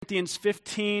Corinthians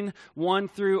 15, 1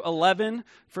 through 11.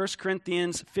 1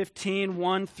 Corinthians 15,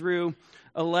 1 through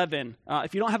 11.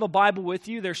 If you don't have a Bible with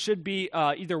you, there should be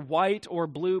either white or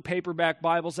blue paperback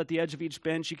Bibles at the edge of each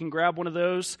bench. You can grab one of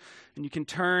those and you can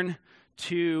turn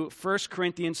to 1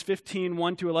 Corinthians 15,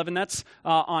 1 through 11. That's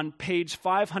on page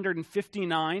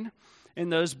 559 in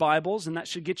those Bibles, and that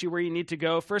should get you where you need to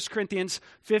go. 1 Corinthians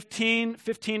 15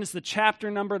 is the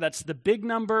chapter number. That's the big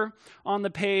number on the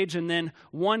page, and then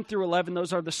 1 through 11,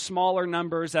 those are the smaller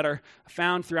numbers that are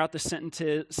found throughout the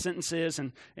sentences,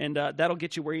 and that'll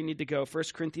get you where you need to go. 1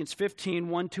 Corinthians 15,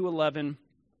 1 to 11,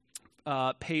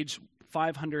 page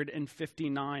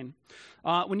 559.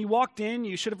 When you walked in,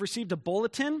 you should have received a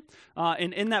bulletin,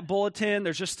 and in that bulletin,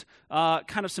 there's just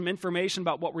kind of some information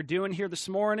about what we're doing here this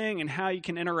morning and how you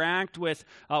can interact with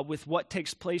what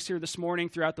takes place here this morning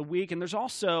throughout the week. And there's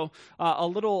also a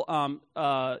little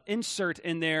insert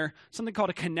in there, something called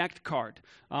a Connect card,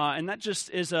 and that just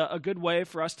is a good way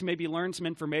for us to maybe learn some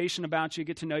information about you,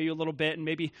 get to know you a little bit, and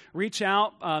maybe reach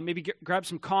out, grab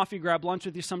some coffee, grab lunch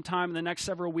with you sometime in the next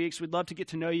several weeks. We'd love to get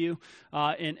to know you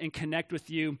and connect with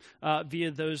you via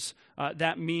those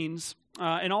that means.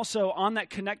 And also on that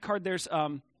Connect card, there's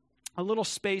a little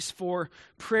space for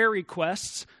prayer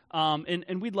requests.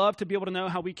 And we'd love to be able to know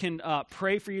how we can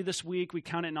pray for you this week. We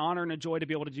count it an honor and a joy to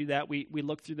be able to do that. We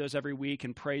look through those every week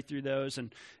and pray through those.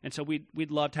 And so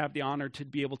we'd love to have the honor to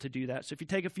be able to do that. So if you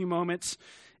take a few moments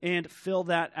and fill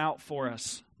that out for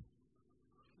us.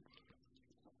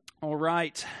 All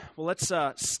right. Well, let's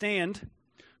stand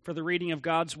for the reading of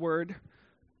God's Word.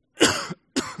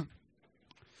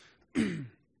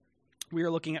 We are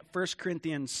looking at 1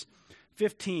 Corinthians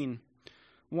 15,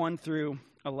 1 through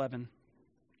 11.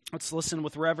 Let's listen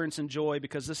with reverence and joy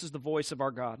because this is the voice of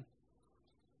our God.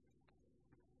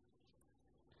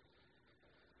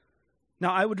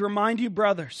 Now I would remind you,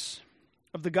 brothers,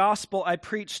 of the gospel I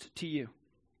preached to you,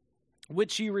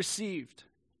 which you received,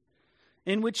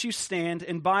 in which you stand,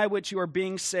 and by which you are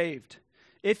being saved,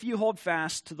 if you hold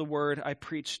fast to the word I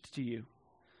preached to you,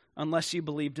 unless you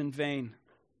believed in vain.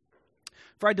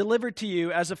 For I delivered to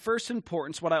you as of first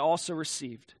importance what I also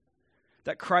received,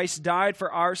 that Christ died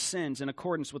for our sins in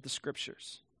accordance with the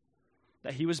Scriptures,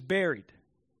 that he was buried,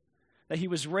 that he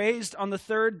was raised on the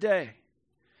third day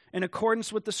in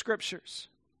accordance with the Scriptures,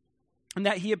 and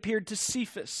that he appeared to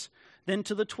Cephas, then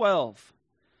to the 12.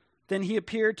 Then he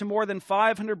appeared to more than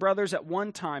 500 brothers at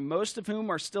one time, most of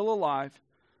whom are still alive,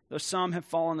 though some have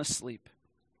fallen asleep.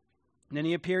 And then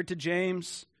he appeared to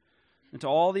James and to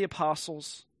all the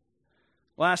apostles.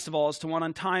 Last of all, as to one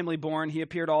untimely born, he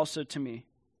appeared also to me.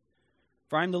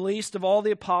 For I am the least of all the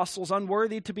apostles,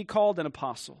 unworthy to be called an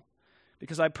apostle,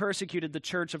 because I persecuted the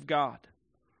church of God.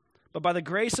 But by the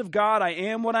grace of God I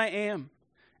am what I am,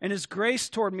 and his grace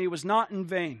toward me was not in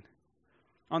vain.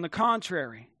 On the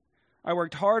contrary, I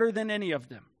worked harder than any of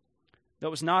them, though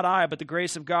it was not I, but the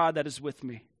grace of God that is with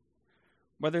me.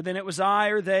 Whether then it was I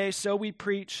or they, so we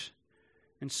preach,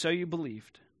 and so you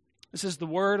believed. This is the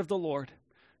word of the Lord.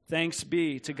 Thanks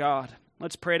be to God.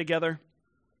 Let's pray together.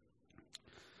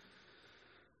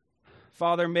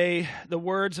 Father, may the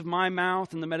words of my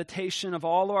mouth and the meditation of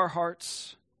all of our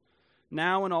hearts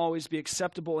now and always be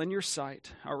acceptable in your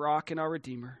sight, our rock and our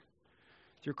Redeemer.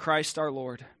 Through Christ our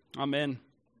Lord. Amen.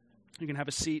 You can have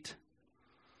a seat.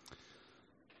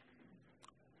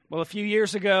 Well, a few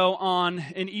years ago on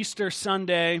an Easter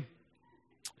Sunday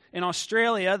in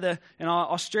Australia, an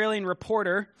Australian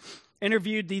reporter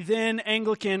interviewed the then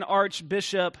Anglican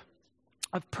Archbishop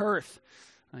of Perth.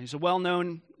 He's a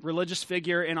well-known religious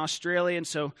figure in Australia, and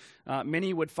so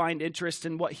many would find interest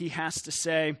in what he has to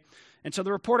say. And so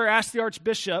the reporter asked the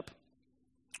Archbishop,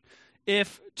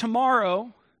 if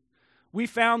tomorrow we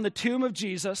found the tomb of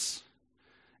Jesus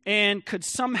and could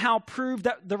somehow prove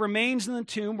that the remains in the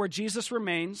tomb where Jesus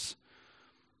remains,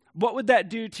 what would that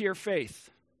do to your faith?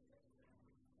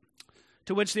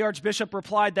 To which the Archbishop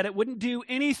replied that it wouldn't do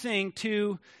anything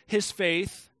to his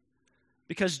faith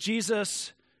because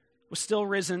Jesus was still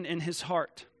risen in his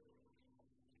heart.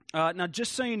 Now,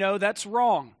 just so you know, that's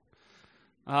wrong.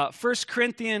 1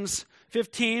 Corinthians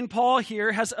 15, Paul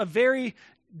here has a very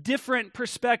different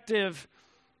perspective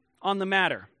on the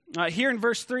matter. Here in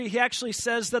verse 3, he actually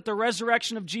says that the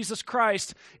resurrection of Jesus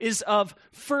Christ is of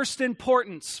first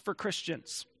importance for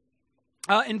Christians.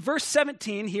 In verse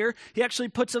 17 here, he actually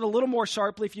puts it a little more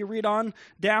sharply. If you read on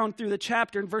down through the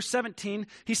chapter, in verse 17,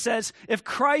 he says, if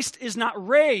Christ is not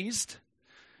raised,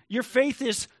 your faith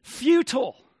is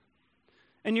futile,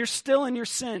 and you're still in your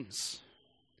sins.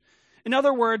 In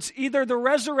other words, either the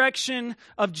resurrection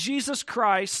of Jesus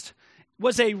Christ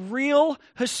was a real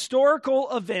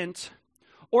historical event,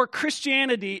 or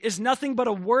Christianity is nothing but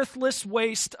a worthless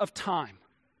waste of time.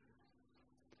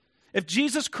 If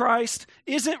Jesus Christ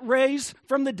isn't raised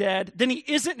from the dead, then he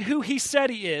isn't who he said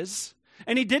he is,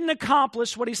 and he didn't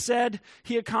accomplish what he said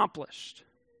he accomplished.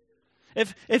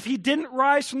 If he didn't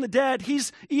rise from the dead,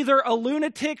 he's either a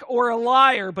lunatic or a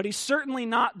liar, but he's certainly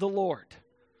not the Lord.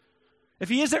 If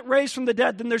he isn't raised from the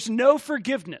dead, then there's no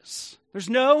forgiveness. There's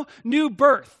no new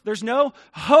birth. There's no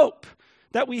hope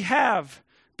that we have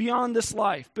beyond this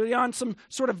life, beyond some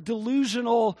sort of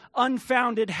delusional,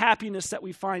 unfounded happiness that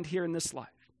we find here in this life.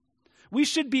 We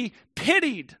should be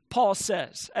pitied, Paul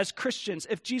says, as Christians,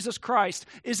 if Jesus Christ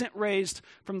isn't raised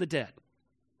from the dead.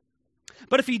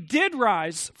 But if he did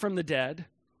rise from the dead,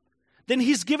 then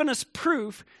he's given us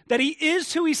proof that he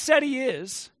is who he said he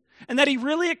is, and that he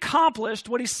really accomplished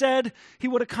what he said he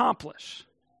would accomplish.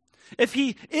 If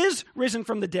he is risen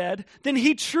from the dead, then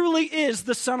he truly is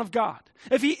the Son of God.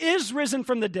 If he is risen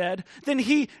from the dead, then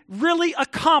he really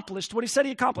accomplished what he said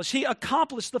he accomplished. He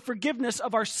accomplished the forgiveness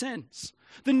of our sins.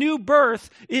 The new birth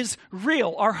is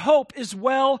real. Our hope is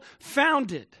well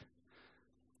founded.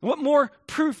 What more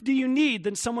proof do you need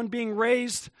than someone being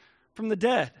raised from the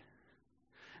dead?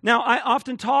 Now, I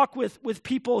often talk with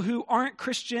people who aren't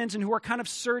Christians and who are kind of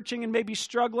searching and maybe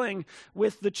struggling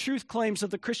with the truth claims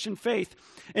of the Christian faith.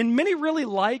 And many really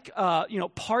like,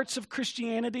 parts of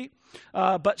Christianity,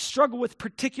 but struggle with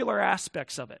particular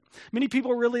aspects of it. Many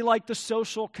people really like the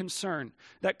social concern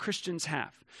that Christians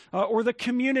have, or the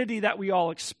community that we all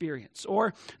experience,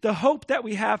 or the hope that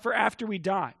we have for after we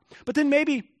die. But then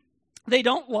maybe they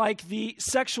don't like the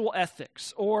sexual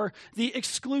ethics or the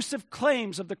exclusive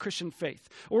claims of the Christian faith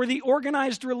or the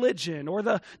organized religion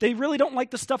they really don't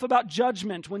like the stuff about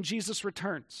judgment when Jesus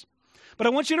returns. But I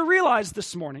want you to realize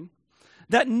this morning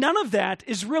that none of that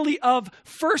is really of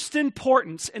first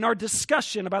importance in our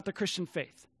discussion about the Christian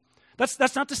faith.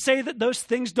 That's not to say that those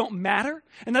things don't matter,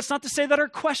 and that's not to say that our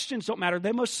questions don't matter.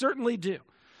 They most certainly do.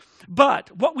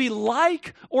 But what we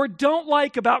like or don't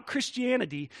like about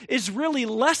Christianity is really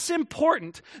less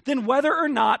important than whether or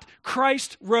not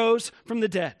Christ rose from the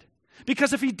dead.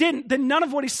 Because if he didn't, then none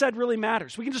of what he said really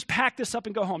matters. We can just pack this up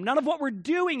and go home. None of what we're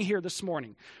doing here this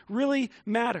morning really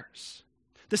matters.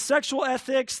 The sexual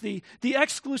ethics, the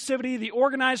exclusivity, the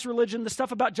organized religion, the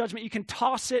stuff about judgment, you can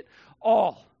toss it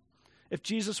all if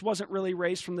Jesus wasn't really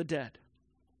raised from the dead.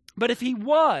 But if he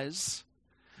was,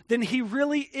 then he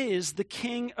really is the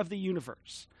king of the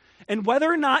universe. And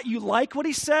whether or not you like what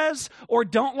he says or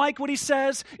don't like what he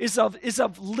says is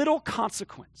of little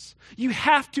consequence. You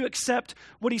have to accept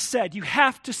what he said. You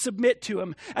have to submit to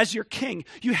him as your king.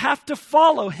 You have to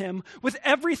follow him with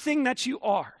everything that you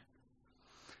are.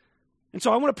 And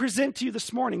so I want to present to you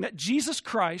this morning that Jesus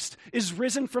Christ is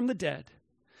risen from the dead,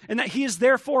 and that he is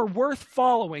therefore worth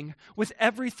following with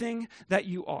everything that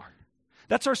you are.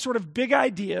 That's our sort of big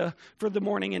idea for the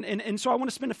morning. And so I want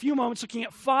to spend a few moments looking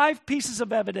at 5 pieces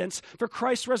of evidence for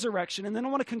Christ's resurrection. And then I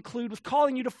want to conclude with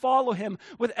calling you to follow him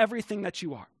with everything that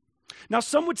you are. Now,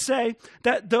 some would say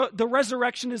that the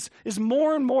resurrection is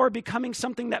more and more becoming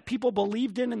something that people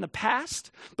believed in the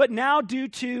past, but now due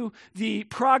to the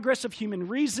progress of human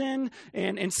reason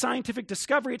and scientific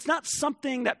discovery, it's not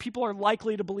something that people are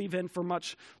likely to believe in for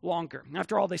much longer.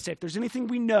 After all, they say if there's anything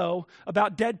we know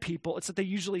about dead people, it's that they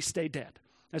usually stay dead,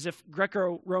 as if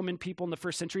Greco-Roman people in the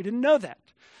first century didn't know that.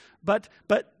 But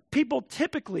people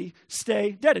typically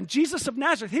stay dead. And Jesus of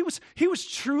Nazareth, he was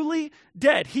truly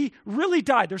dead. He really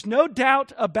died. There's no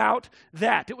doubt about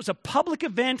that. It was a public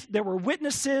event. There were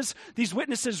witnesses. These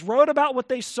witnesses wrote about what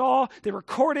they saw. They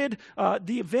recorded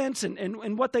the events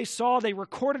and what they saw. They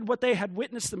recorded what they had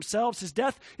witnessed themselves. His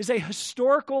death is a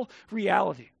historical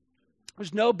reality.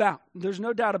 There's no doubt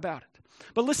about it.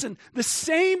 But listen, the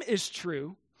same is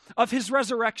true of his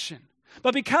resurrection.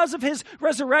 But because of his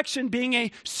resurrection being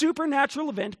a supernatural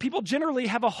event, people generally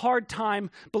have a hard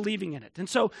time believing in it. And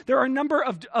so there are a number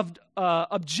of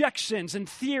objections and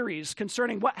theories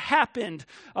concerning what happened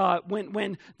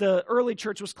when the early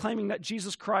church was claiming that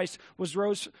Jesus Christ was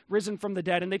risen from the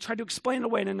dead. And they tried to explain it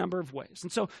away in a number of ways.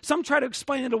 And so some try to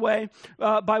explain it away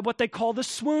by what they call the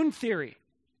swoon theory.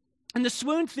 And the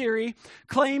swoon theory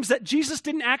claims that Jesus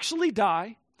didn't actually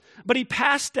die, but he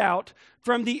passed out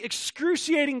from the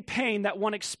excruciating pain that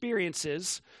one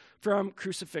experiences from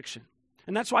crucifixion.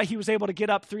 And that's why he was able to get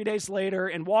up 3 days later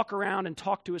and walk around and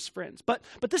talk to his friends. But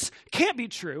this can't be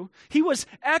true. He was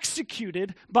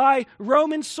executed by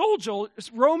Roman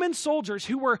soldiers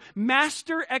who were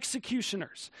master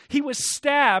executioners. He was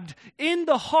stabbed in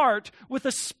the heart with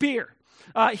a spear.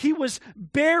 He was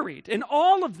buried, and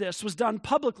all of this was done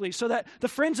publicly so that the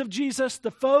friends of Jesus,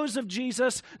 the foes of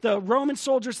Jesus, the Roman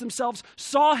soldiers themselves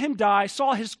saw him die,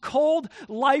 saw his cold,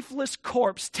 lifeless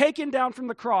corpse taken down from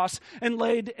the cross and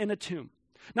laid in a tomb.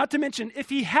 Not to mention, if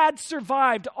he had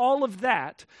survived all of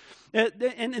that,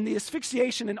 and the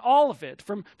asphyxiation and all of it,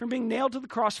 from being nailed to the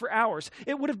cross for hours,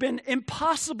 it would have been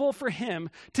impossible for him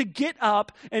to get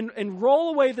up and roll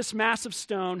away this massive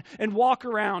stone and walk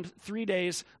around 3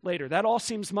 days later. That all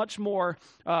seems much more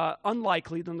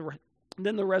unlikely than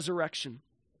the resurrection.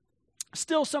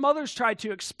 Still, some others tried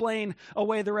to explain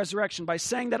away the resurrection by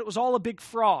saying that it was all a big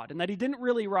fraud and that he didn't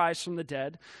really rise from the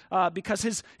dead because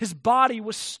his body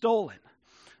was stolen.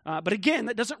 But again,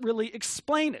 that doesn't really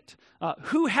explain it.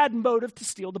 Who had motive to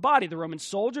steal the body? The Roman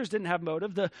soldiers didn't have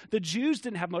motive. The Jews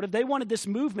didn't have motive. They wanted this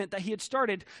movement that he had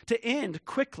started to end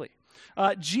quickly.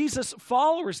 Jesus'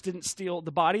 followers didn't steal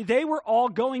the body. They were all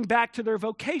going back to their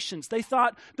vocations. They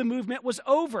thought the movement was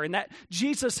over and that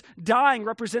Jesus dying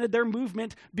represented their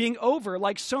movement being over,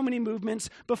 like so many movements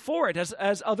before it,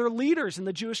 as other leaders in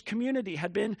the Jewish community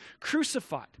had been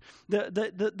crucified.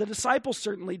 The disciples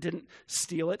certainly didn't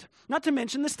steal it. Not to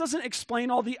mention, this doesn't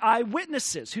explain all the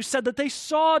eyewitnesses who said that they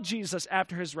saw Jesus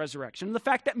after his resurrection. And the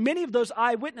fact that many of those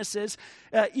eyewitnesses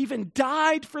even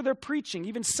died for their preaching,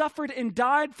 even suffered and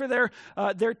died for their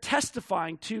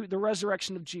testifying to the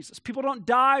resurrection of Jesus. People don't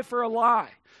die for a lie.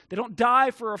 They don't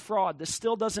die for a fraud. This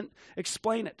still doesn't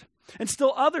explain it. And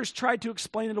still others tried to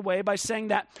explain it away by saying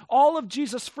that all of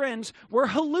Jesus' friends were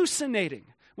hallucinating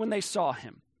when they saw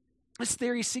him. This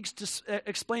theory seeks to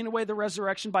explain away the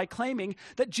resurrection by claiming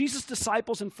that Jesus'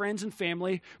 disciples and friends and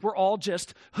family were all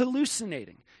just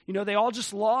hallucinating. You know, they all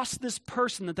just lost this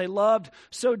person that they loved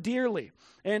so dearly.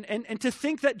 And to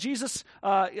think that Jesus,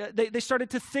 they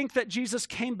started to think that Jesus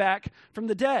came back from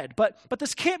the dead. But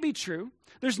this can't be true.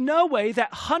 There's no way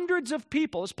that hundreds of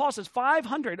people, as Paul says,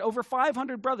 over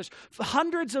 500 brothers,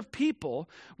 hundreds of people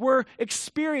were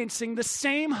experiencing the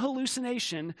same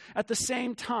hallucination at the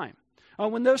same time.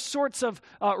 When those sorts of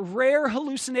rare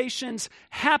hallucinations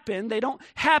happen, they don't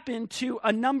happen to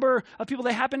a number of people.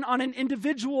 They happen on an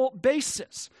individual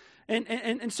basis.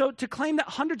 And so to claim that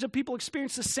hundreds of people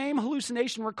experienced the same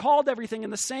hallucination, recalled everything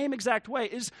in the same exact way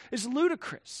is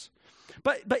ludicrous.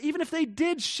 But even if they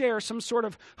did share some sort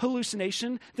of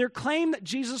hallucination, their claim that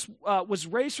Jesus was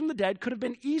raised from the dead could have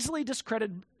been easily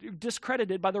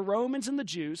discredited by the Romans and the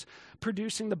Jews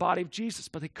producing the body of Jesus.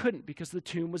 But they couldn't because the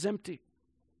tomb was empty.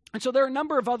 And so there are a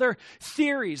number of other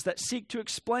theories that seek to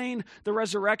explain the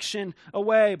resurrection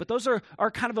away, but those are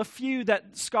kind of a few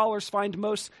that scholars find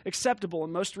most acceptable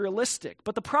and most realistic.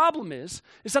 But the problem is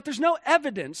that there's no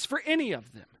evidence for any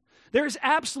of them. There is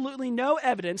absolutely no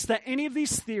evidence that any of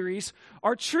these theories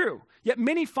are true. Yet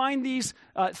many find these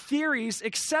theories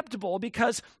acceptable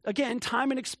because, again,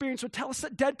 time and experience would tell us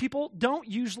that dead people don't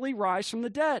usually rise from the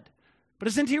dead. But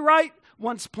as N.T. Wright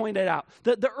once pointed out,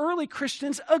 the early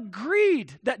Christians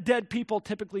agreed that dead people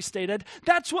typically stay dead.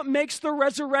 That's what makes the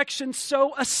resurrection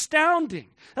so astounding.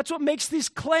 That's what makes these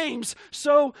claims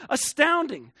so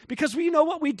astounding. Because we know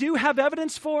what we do have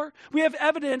evidence for? We have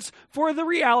evidence for the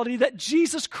reality that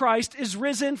Jesus Christ is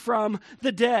risen from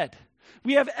the dead.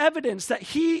 We have evidence that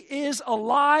he is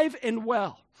alive and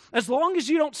well. As long as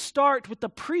you don't start with the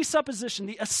presupposition,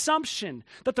 the assumption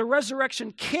that the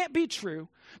resurrection can't be true,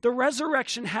 the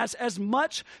resurrection has as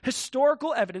much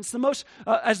historical evidence,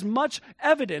 as much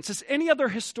evidence as any other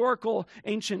historical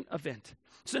ancient event.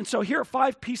 And so here are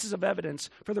 5 pieces of evidence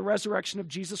for the resurrection of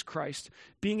Jesus Christ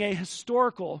being a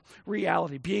historical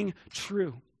reality, being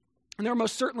true. And there are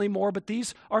most certainly more, but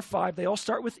these are 5. They all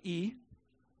start with E.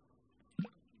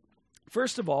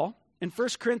 First of all, in 1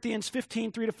 Corinthians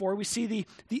 15, 3-4, we see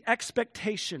the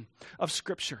expectation of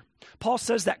Scripture. Paul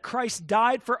says that Christ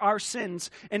died for our sins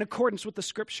in accordance with the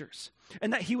Scriptures,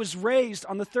 and that he was raised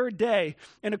on the 3rd day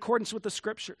in accordance with the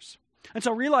Scriptures. And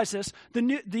so realize this,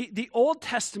 the Old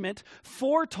Testament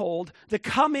foretold the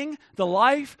coming, the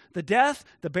life, the death,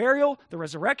 the burial, the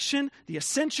resurrection, the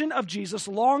ascension of Jesus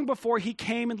long before he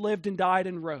came and lived and died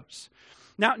and rose.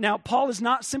 Now Paul is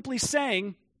not simply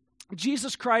saying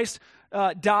Jesus Christ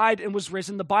died and was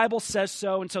risen. The Bible says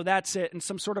so, and so that's it, in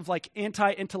some sort of like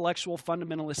anti-intellectual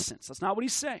fundamentalist sense. That's not what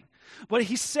he's saying. What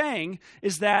he's saying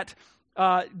is that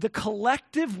the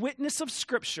collective witness of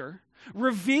Scripture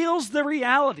reveals the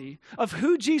reality of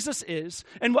who Jesus is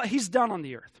and what he's done on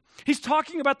the earth. He's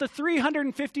talking about the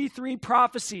 353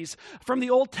 prophecies from the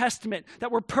Old Testament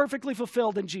that were perfectly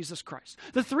fulfilled in Jesus Christ.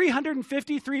 The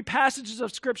 353 passages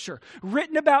of Scripture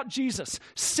written about Jesus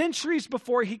centuries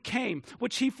before he came,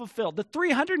 which he fulfilled. The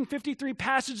 353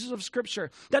 passages of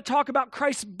Scripture that talk about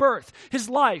Christ's birth, his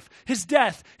life, his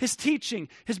death, his teaching,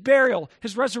 his burial,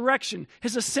 his resurrection,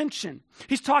 his ascension.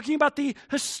 He's talking about the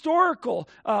historical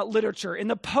literature and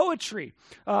the poetry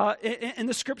in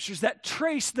the Scriptures that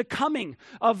trace the coming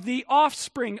of the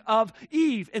offspring of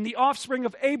Eve and the offspring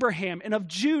of Abraham and of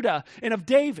Judah and of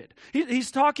David.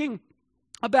 He's talking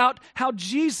about how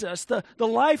Jesus, the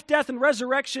life, death, and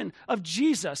resurrection of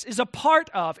Jesus is a part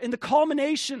of and the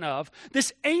culmination of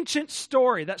this ancient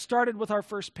story that started with our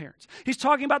first parents. He's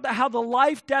talking about how the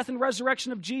life, death, and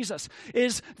resurrection of Jesus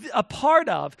is a part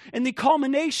of and the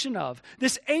culmination of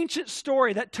this ancient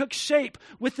story that took shape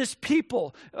with this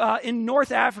people in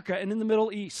North Africa and in the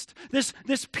Middle East.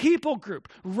 This people group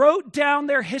wrote down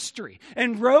their history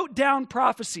and wrote down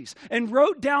prophecies and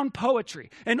wrote down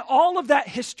poetry, and all of that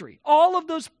history, all of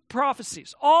those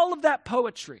prophecies, all of that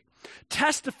poetry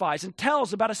testifies and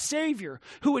tells about a Savior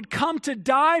who would come to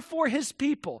die for his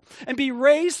people and be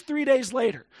raised 3 days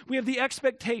later. We have the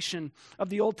expectation of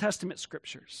the Old Testament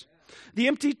Scriptures. The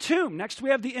empty tomb. Next, we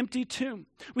have the empty tomb.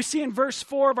 We see in verse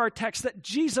 4 of our text that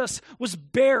Jesus was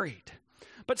buried.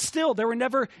 But still, there were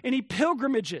never any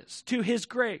pilgrimages to his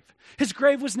grave. His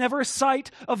grave was never a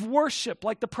site of worship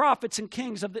like the prophets and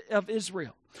kings of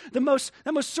Israel. That most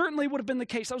certainly would have been the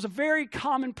case. That was a very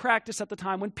common practice at the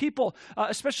time when people,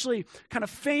 especially kind of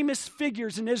famous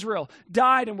figures in Israel,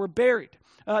 died and were buried.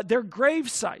 Their grave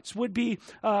sites would be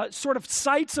sort of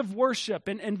sites of worship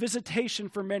and visitation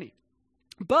for many.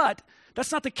 But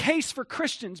that's not the case for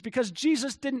Christians because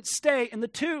Jesus didn't stay in the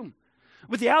tomb.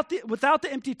 Without the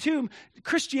empty tomb,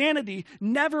 Christianity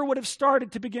never would have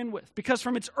started to begin with, because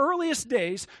from its earliest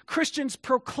days, Christians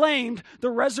proclaimed the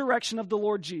resurrection of the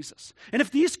Lord Jesus. And if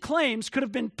these claims could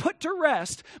have been put to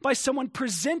rest by someone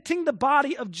presenting the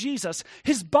body of Jesus,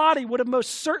 his body would have most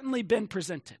certainly been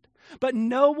presented. But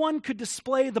no one could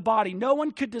display the body. No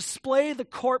one could display the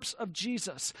corpse of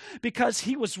Jesus because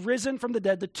he was risen from the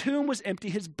dead. The tomb was empty.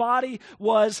 His body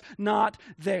was not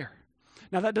there.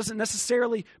 Now, that doesn't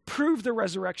necessarily prove the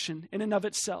resurrection in and of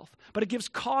itself, but it gives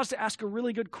cause to ask a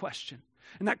really good question.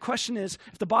 And that question is,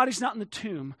 if the body's not in the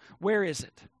tomb, where is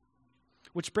it?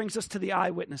 Which brings us to the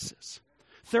eyewitnesses.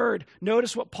 Third,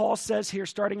 notice what Paul says here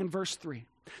starting in verse 3.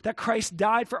 That Christ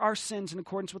died for our sins in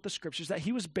accordance with the Scriptures, that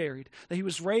he was buried, that he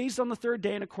was raised on the third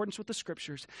day in accordance with the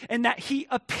Scriptures, and that he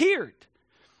appeared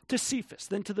to Cephas,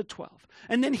 then to the 12.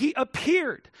 And then he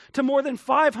appeared to more than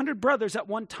 500 brothers at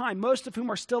one time, most of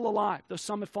whom are still alive, though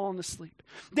some have fallen asleep.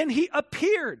 Then he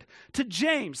appeared to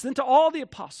James, then to all the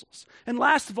apostles. And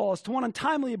last of all, as to one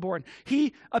untimely born,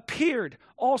 he appeared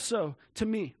also to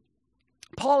me.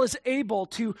 Paul is able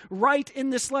to write in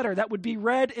this letter that would be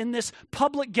read in this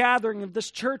public gathering of this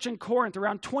church in Corinth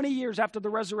around 20 years after the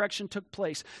resurrection took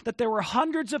place, that there were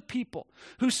hundreds of people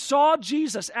who saw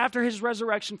Jesus after his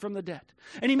resurrection from the dead.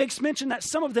 And he makes mention that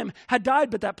some of them had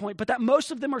died at that point, but that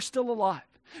most of them are still alive.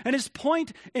 And his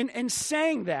point in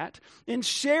saying that, in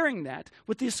sharing that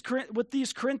with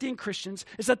these Corinthian Christians,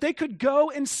 is that they could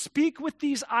go and speak with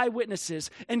these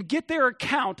eyewitnesses and get their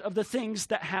account of the things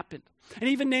that happened. And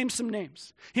he even named some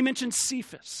names. He mentioned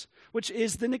Cephas, which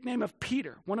is the nickname of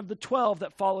Peter, one of the 12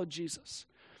 that followed Jesus.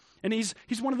 And he's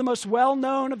one of the most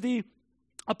well-known of the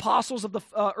apostles of the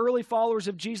early followers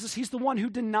of Jesus. He's the one who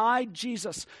denied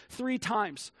Jesus 3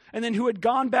 times and then who had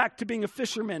gone back to being a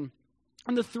fisherman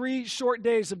on the 3 short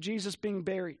days of Jesus being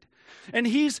buried. And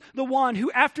he's the one who,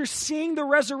 after seeing the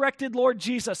resurrected Lord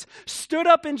Jesus, stood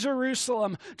up in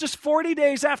Jerusalem just 40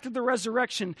 days after the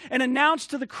resurrection and announced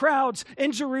to the crowds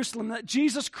in Jerusalem that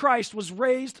Jesus Christ was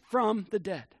raised from the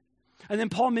dead. And then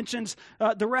Paul mentions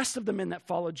the rest of the men that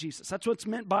followed Jesus. That's what's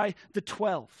meant by the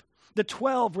 12. The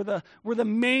 12 were the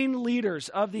main leaders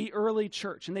of the early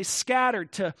church, and they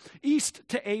scattered to east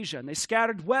to Asia, and they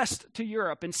scattered west to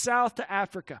Europe and south to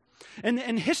Africa. And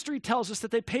history tells us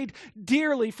that they paid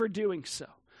dearly for doing so.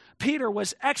 Peter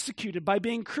was executed by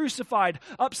being crucified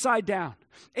upside down.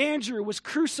 Andrew was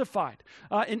crucified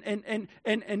in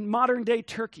modern-day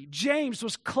Turkey. James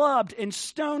was clubbed and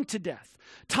stoned to death.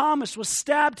 Thomas was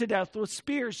stabbed to death with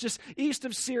spears just east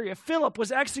of Syria. Philip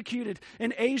was executed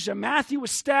in Asia. Matthew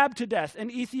was stabbed to death in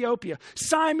Ethiopia.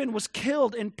 Simon was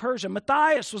killed in Persia.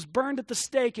 Matthias was burned at the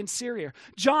stake in Syria.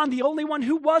 John, the only one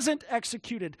who wasn't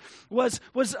executed, was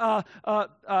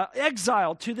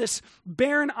exiled to this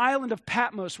barren island of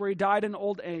Patmos where he died in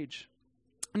old age.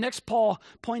 Next, Paul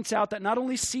points out that not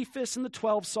only Cephas and the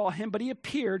 12 saw him, but he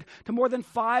appeared to more than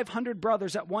 500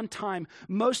 brothers at one time,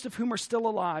 most of whom are still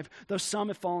alive, though some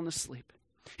have fallen asleep.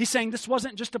 He's saying this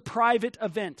wasn't just a private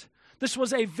event. This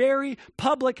was a very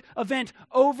public event.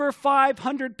 Over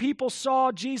 500 people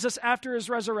saw Jesus after his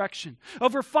resurrection.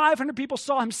 Over 500 people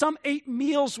saw him. Some ate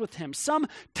meals with him. Some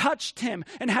touched him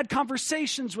and had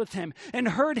conversations with him and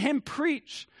heard him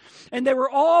preach. And they were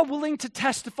all willing to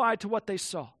testify to what they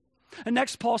saw. And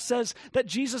next, Paul says that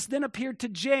Jesus then appeared to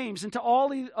James and to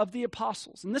all of the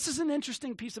apostles. And this is an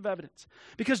interesting piece of evidence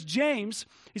because James,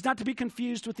 he's not to be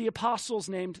confused with the apostles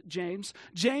named James.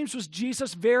 James was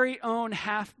Jesus' very own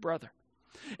half-brother.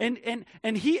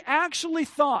 And he actually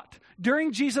thought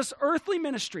during Jesus' earthly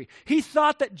ministry, he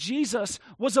thought that Jesus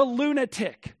was a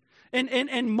lunatic.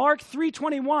 In Mark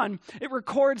 3:21, it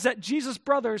records that Jesus'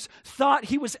 brothers thought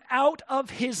he was out of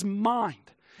his mind.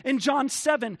 In John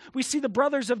 7, we see the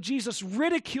brothers of Jesus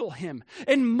ridicule him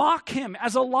and mock him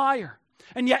as a liar.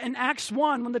 And yet in Acts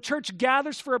 1, when the church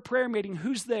gathers for a prayer meeting,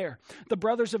 who's there? The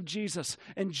brothers of Jesus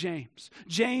and James.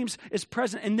 James is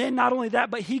present. And then not only that,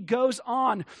 but he goes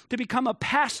on to become a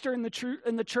pastor in the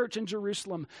church in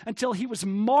Jerusalem until he was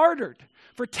martyred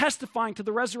for testifying to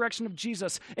the resurrection of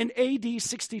Jesus in AD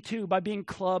 62 by being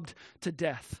clubbed to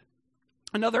death.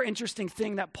 Another interesting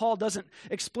thing that Paul doesn't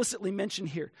explicitly mention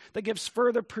here that gives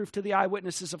further proof to the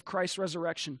eyewitnesses of Christ's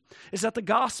resurrection is that the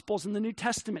Gospels in the New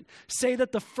Testament say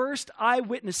that the first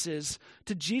eyewitnesses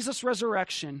to Jesus'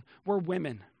 resurrection were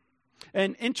women.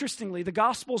 And interestingly, the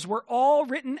Gospels were all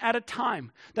written at a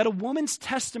time that a woman's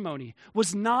testimony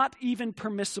was not even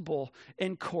permissible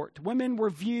in court. Women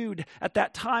were viewed at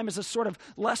that time as a sort of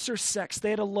lesser sex. They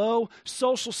had a low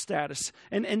social status,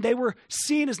 and they were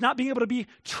seen as not being able to be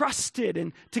trusted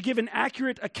and to give an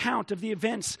accurate account of the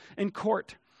events in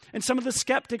court. And some of the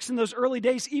skeptics in those early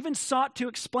days even sought to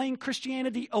explain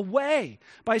Christianity away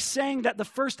by saying that the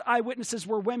first eyewitnesses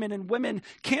were women and women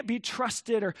can't be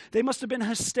trusted, or they must have been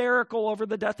hysterical over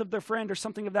the death of their friend or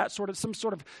something of that sort, of some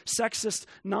sort of sexist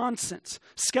nonsense.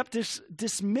 Skeptics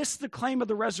dismissed the claim of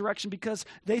the resurrection because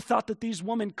they thought that these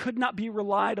women could not be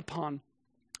relied upon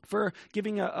for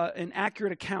giving an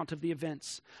accurate account of the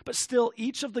events. But still,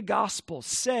 each of the Gospels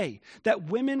say that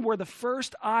women were the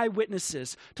first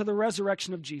eyewitnesses to the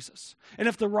resurrection of Jesus. And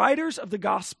if the writers of the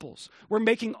Gospels were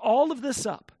making all of this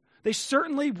up, they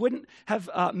certainly wouldn't have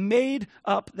made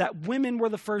up that women were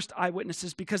the first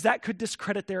eyewitnesses, because that could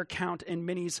discredit their account in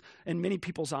many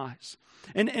people's eyes.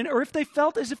 Or if they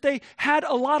felt as if they had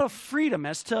a lot of freedom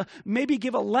as to maybe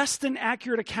give a less than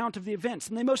accurate account of the events,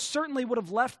 and they most certainly would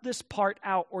have left this part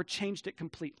out or changed it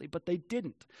completely, but they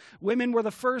didn't. Women were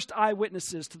the first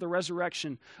eyewitnesses to the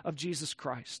resurrection of Jesus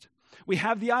Christ. We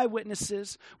have the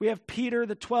eyewitnesses. We have Peter,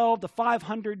 the 12, the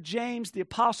 500, James, the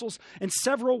apostles, and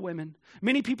several women.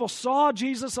 Many people saw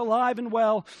Jesus alive and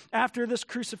well after this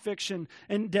crucifixion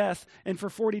and death, and for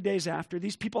 40 days after.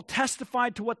 These people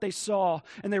testified to what they saw,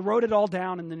 and they wrote it all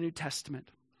down in the New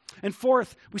Testament. And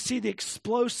fourth, we see the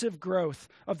explosive growth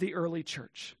of the early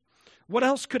church. What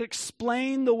else could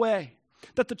explain the way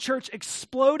that the church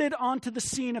exploded onto the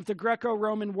scene of the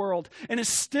Greco-Roman world and is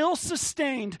still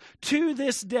sustained to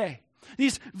this day?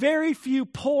 These very few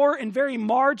poor and very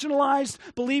marginalized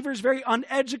believers, very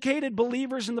uneducated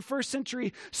believers in the first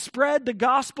century, spread the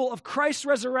gospel of Christ's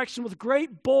resurrection with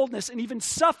great boldness and even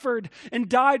suffered and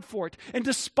died for it. And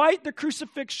despite the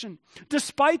crucifixion,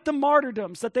 despite the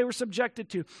martyrdoms that they were subjected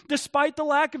to, despite the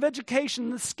lack of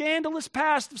education, the scandalous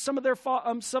past of some of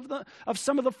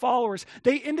the followers,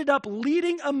 they ended up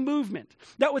leading a movement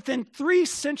that within 3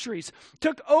 centuries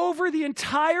took over the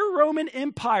entire Roman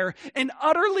Empire and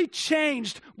utterly changed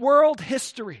world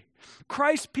history.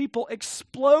 Christ's people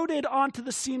exploded onto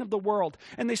the scene of the world,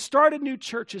 and they started new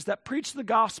churches that preached the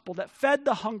gospel, that fed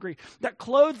the hungry, that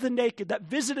clothed the naked, that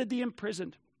visited the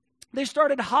imprisoned. They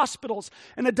started hospitals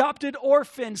and adopted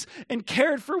orphans and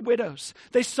cared for widows.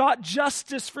 They sought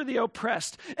justice for the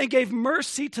oppressed and gave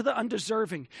mercy to the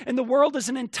undeserving. And the world is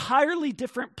an entirely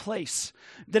different place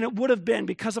than it would have been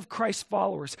because of Christ's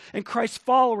followers. And Christ's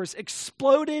followers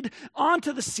exploded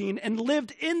onto the scene and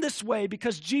lived in this way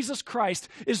because Jesus Christ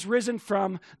is risen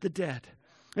from the dead.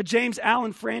 James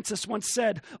Allen Francis once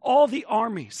said, all the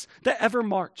armies that ever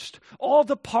marched, all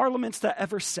the parliaments that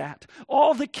ever sat,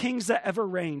 all the kings that ever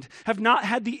reigned have not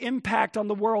had the impact on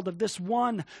the world of this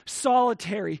one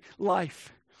solitary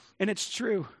life. And it's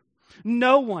true.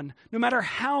 No one, no matter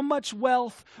how much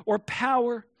wealth or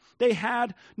power they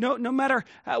had, no matter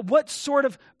what sort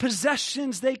of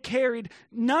possessions they carried,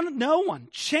 no one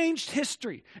changed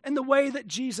history in the way that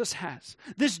Jesus has.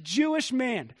 This Jewish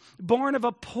man, born of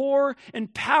a poor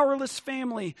and powerless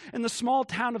family in the small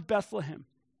town of Bethlehem,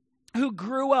 who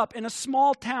grew up in a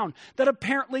small town that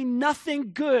apparently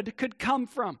nothing good could come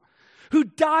from, who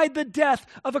died the death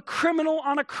of a criminal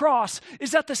on a cross,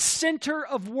 is at the center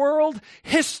of world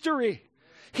history.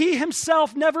 He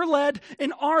himself never led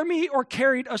an army or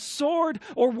carried a sword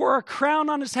or wore a crown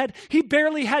on his head. He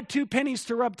barely had 2 pennies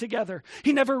to rub together.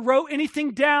 He never wrote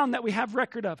anything down that we have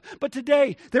record of. But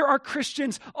today, there are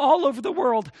Christians all over the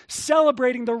world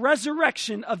celebrating the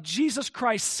resurrection of Jesus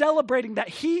Christ, celebrating that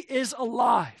he is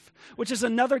alive, which is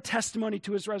another testimony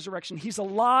to his resurrection. He's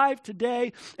alive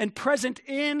today and present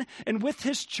in and with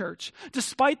his church.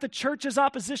 Despite the church's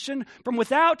opposition from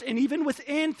without and even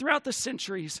within throughout the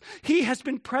centuries, he has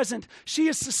been present. She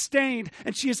is sustained,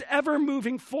 and she is ever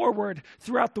moving forward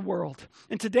throughout the world.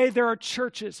 And today there are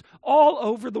churches all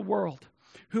over the world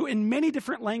who in many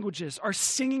different languages are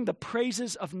singing the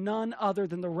praises of none other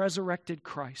than the resurrected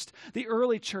Christ. The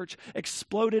early church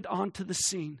exploded onto the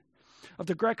scene of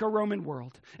the Greco-Roman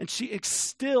world, and she is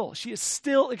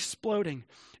still exploding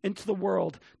into the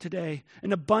world today.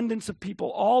 An abundance of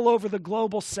people all over the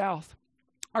global south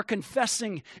are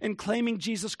confessing and claiming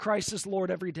Jesus Christ as Lord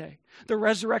every day. The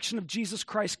resurrection of Jesus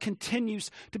Christ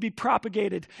continues to be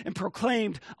propagated and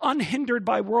proclaimed unhindered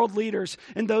by world leaders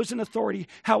and those in authority,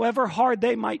 however hard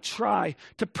they might try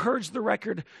to purge the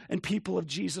record and people of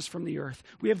Jesus from the earth.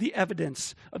 We have the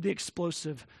evidence of the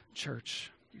explosive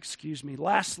church.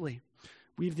 Lastly,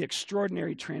 we have the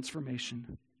extraordinary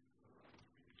transformation.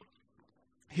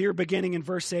 Here, beginning in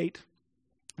verse 8,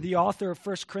 the author of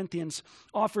 1 Corinthians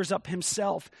offers up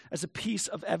himself as a piece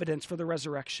of evidence for the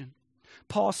resurrection.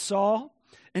 Paul saw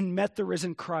and met the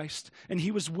risen Christ, and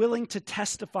he was willing to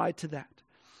testify to that.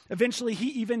 Eventually, he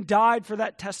even died for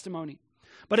that testimony.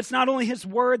 But it's not only his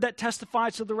word that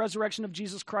testifies to the resurrection of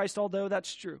Jesus Christ, although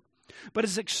that's true, but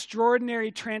his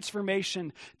extraordinary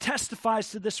transformation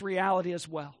testifies to this reality as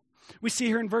well. We see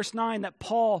here in verse 9 that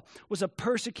Paul was a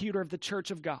persecutor of the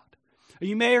church of God.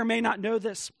 You may or may not know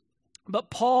this, but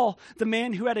Paul, the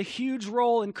man who had a huge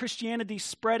role in Christianity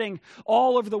spreading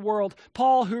all over the world,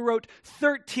 Paul, who wrote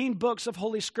 13 books of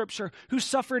Holy Scripture, who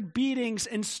suffered beatings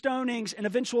and stonings and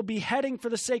eventual beheading for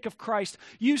the sake of Christ,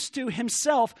 used to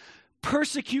himself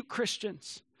persecute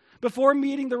Christians. Before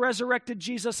meeting the resurrected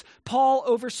Jesus, Paul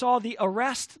oversaw the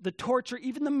arrest, the torture,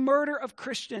 even the murder of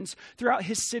Christians throughout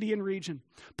his city and region.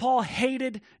 Paul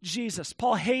hated Jesus.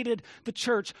 Paul hated the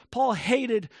church. Paul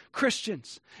hated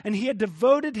Christians. And he had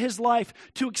devoted his life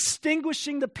to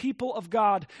extinguishing the people of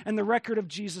God and the record of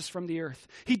Jesus from the earth.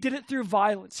 He did it through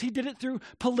violence. He did it through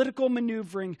political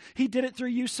maneuvering. He did it through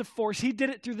use of force. He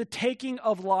did it through the taking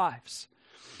of lives.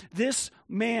 This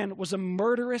man was a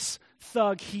murderous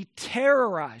thug. He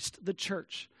terrorized the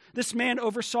church. This man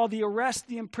oversaw the arrest,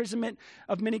 the imprisonment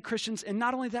of many Christians, and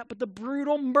not only that, but the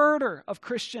brutal murder of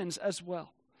Christians as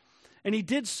well. And he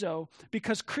did so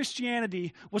because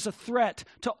Christianity was a threat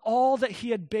to all that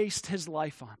he had based his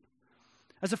life on.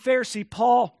 As a Pharisee,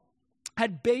 Paul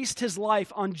had based his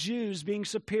life on Jews being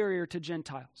superior to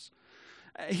Gentiles.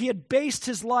 He had based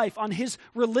his life on his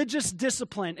religious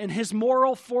discipline and his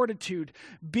moral fortitude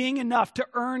being enough to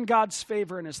earn God's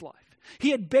favor in his life.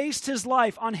 He had based his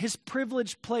life on his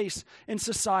privileged place in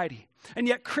society. And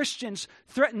yet Christians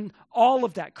threatened all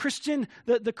of that.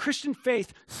 The Christian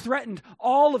faith threatened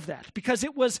all of that because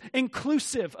it was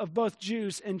inclusive of both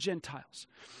Jews and Gentiles.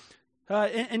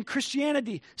 And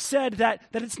Christianity said that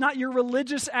it's not your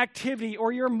religious activity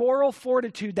or your moral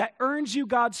fortitude that earns you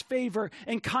God's favor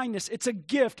and kindness. It's a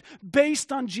gift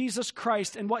based on Jesus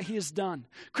Christ and what he has done.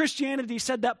 Christianity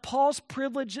said that Paul's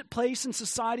privileged place in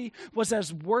society was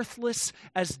as worthless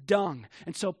as dung.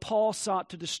 And so Paul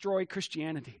sought to destroy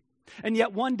Christianity. And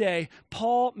yet one day,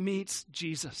 Paul meets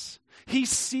Jesus. He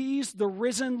sees the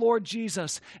risen Lord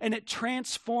Jesus, and it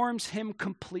transforms him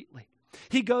completely.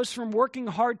 He goes from working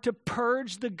hard to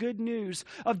purge the good news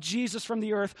of Jesus from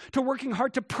the earth to working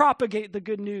hard to propagate the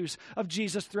good news of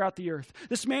Jesus throughout the earth.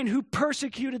 This man who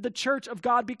persecuted the church of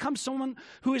God becomes someone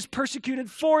who is persecuted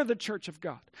for the church of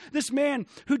God. This man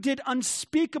who did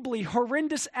unspeakably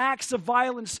horrendous acts of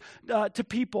violence to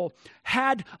people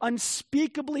had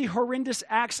unspeakably horrendous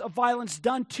acts of violence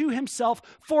done to himself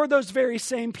for those very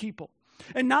same people.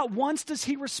 And not once does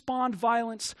he respond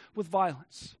violence with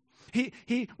violence.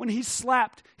 When he's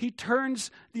slapped, he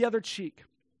turns the other cheek.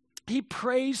 He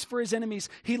prays for his enemies.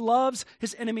 He loves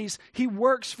his enemies. He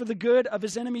works for the good of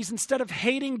his enemies. Instead of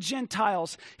hating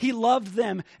Gentiles, he loved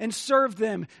them and served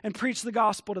them and preached the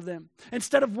gospel to them.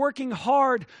 Instead of working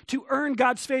hard to earn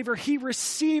God's favor, he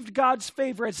received God's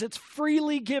favor as it's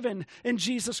freely given in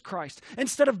Jesus Christ.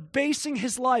 Instead of basing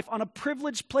his life on a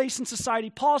privileged place in society,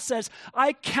 Paul says,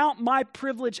 I count my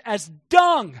privilege as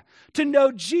dung to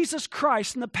know Jesus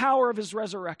Christ and the power of his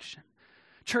resurrection.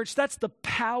 Church, that's the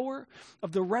power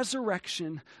of the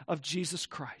resurrection of Jesus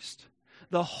Christ.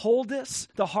 The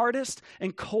hardest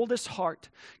and coldest heart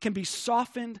can be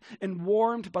softened and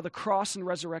warmed by the cross and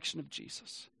resurrection of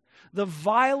Jesus. The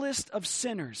vilest of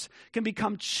sinners can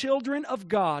become children of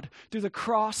God through the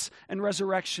cross and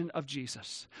resurrection of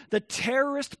Jesus. The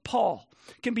terrorist Paul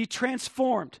can be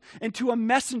transformed into a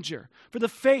messenger for the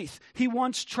faith he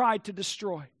once tried to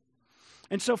destroy.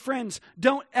 And so, friends,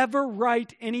 don't ever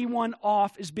write anyone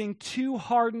off as being too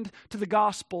hardened to the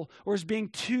gospel or as being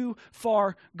too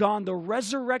far gone. The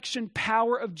resurrection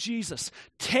power of Jesus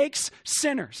takes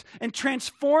sinners and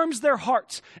transforms their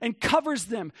hearts and covers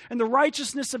them in the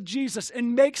righteousness of Jesus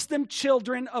and makes them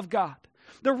children of God.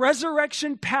 The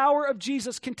resurrection power of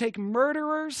Jesus can take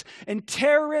murderers and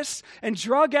terrorists and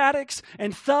drug addicts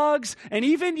and thugs and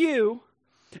even you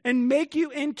and make you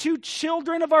into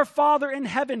children of our Father in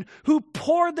heaven who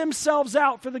pour themselves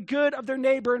out for the good of their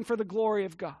neighbor and for the glory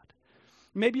of God.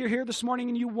 Maybe you're here this morning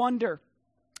and you wonder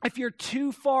if you're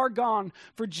too far gone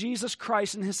for Jesus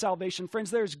Christ and his salvation. Friends,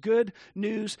 there's good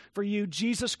news for you.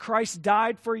 Jesus Christ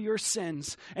died for your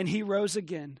sins and he rose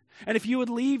again. And if you would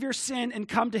leave your sin and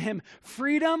come to him,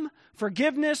 freedom,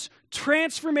 forgiveness,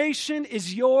 transformation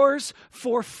is yours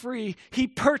for free. He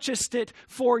purchased it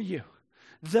for you.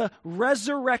 The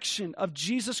resurrection of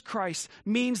Jesus Christ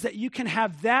means that you can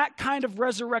have that kind of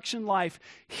resurrection life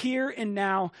here and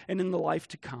now and in the life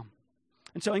to come.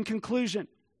 And so in conclusion,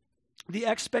 the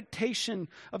expectation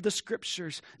of the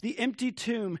scriptures, the empty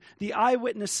tomb, the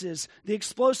eyewitnesses, the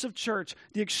explosive church,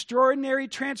 the extraordinary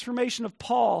transformation of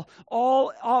Paul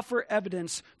all offer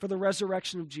evidence for the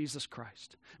resurrection of Jesus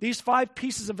Christ. These 5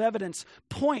 pieces of evidence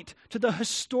point to the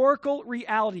historical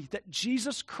reality that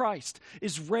Jesus Christ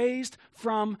is raised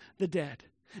from the dead.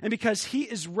 And because he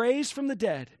is raised from the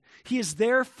dead, he is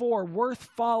therefore worth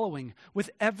following with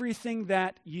everything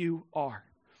that you are.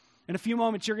 In a few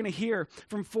moments, you're going to hear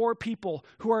from 4 people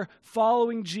who are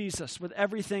following Jesus with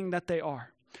everything that they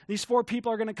are. These 4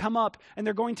 people are going to come up and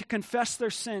they're going to confess their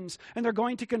sins and they're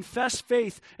going to confess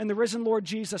faith in the risen Lord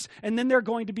Jesus, and then they're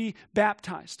going to be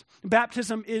baptized.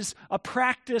 Baptism is a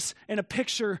practice and a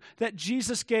picture that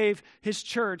Jesus gave his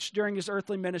church during his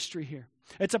earthly ministry here.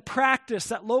 It's a practice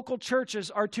that local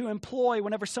churches are to employ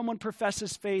whenever someone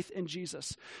professes faith in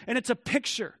Jesus. And it's a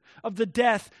picture of the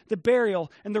death, the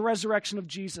burial, and the resurrection of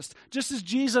Jesus. Just as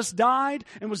Jesus died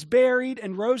and was buried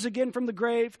and rose again from the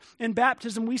grave, in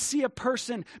baptism we see a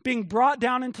person being brought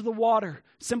down into the water,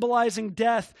 symbolizing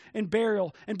death and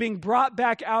burial, and being brought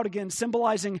back out again,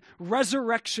 symbolizing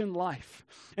resurrection life.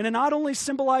 And it not only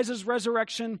symbolizes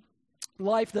resurrection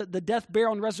life, the death,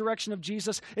 burial, and resurrection of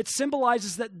Jesus, it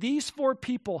symbolizes that these 4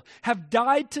 people have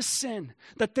died to sin,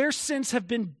 that their sins have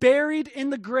been buried in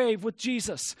the grave with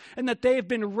Jesus, and that they have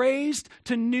been raised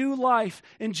to new life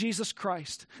in Jesus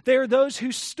Christ. They are those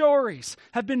whose stories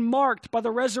have been marked by the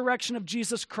resurrection of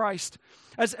Jesus Christ.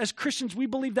 As Christians, we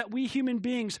believe that we human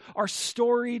beings are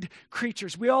storied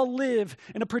creatures. We all live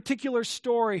in a particular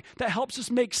story that helps us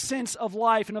make sense of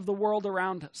life and of the world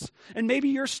around us. And maybe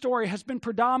your story has been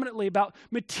predominantly about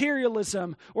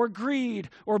materialism or greed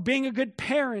or being a good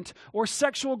parent or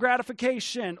sexual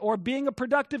gratification or being a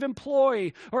productive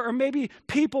employee or maybe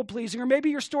people pleasing, or maybe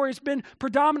your story has been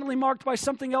predominantly marked by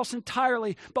something else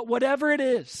entirely. But whatever it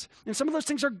is, and some of those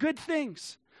things are good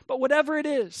things, but whatever it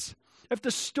is, if the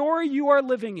story you are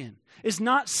living in is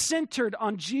not centered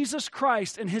on Jesus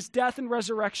Christ and his death and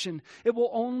resurrection, it will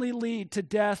only lead to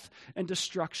death and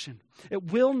destruction.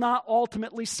 It will not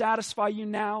ultimately satisfy you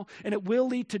now, and it will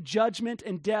lead to judgment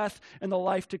and death and the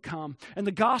life to come. And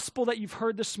the gospel that you've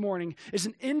heard this morning is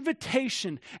an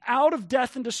invitation out of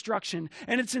death and destruction,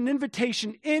 and it's an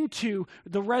invitation into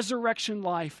the resurrection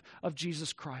life of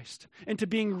Jesus Christ, into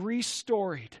being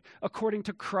restored according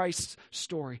to Christ's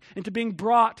story, into being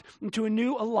brought into a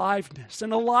new aliveness,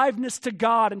 an aliveness to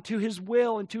God and to his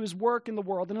will and to his work in the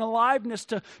world, an aliveness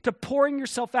to pouring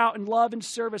yourself out in love and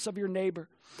service of your neighbor.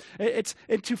 It's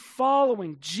into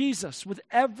following Jesus with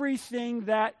everything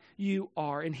that you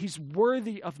are. And he's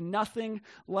worthy of nothing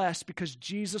less because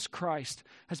Jesus Christ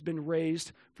has been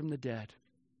raised from the dead.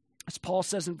 As Paul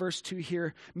says in verse 2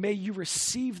 here, may you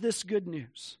receive this good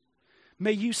news.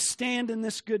 May you stand in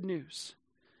this good news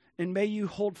And may you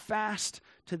hold fast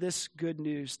to this good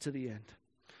news to the end.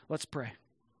 Let's pray.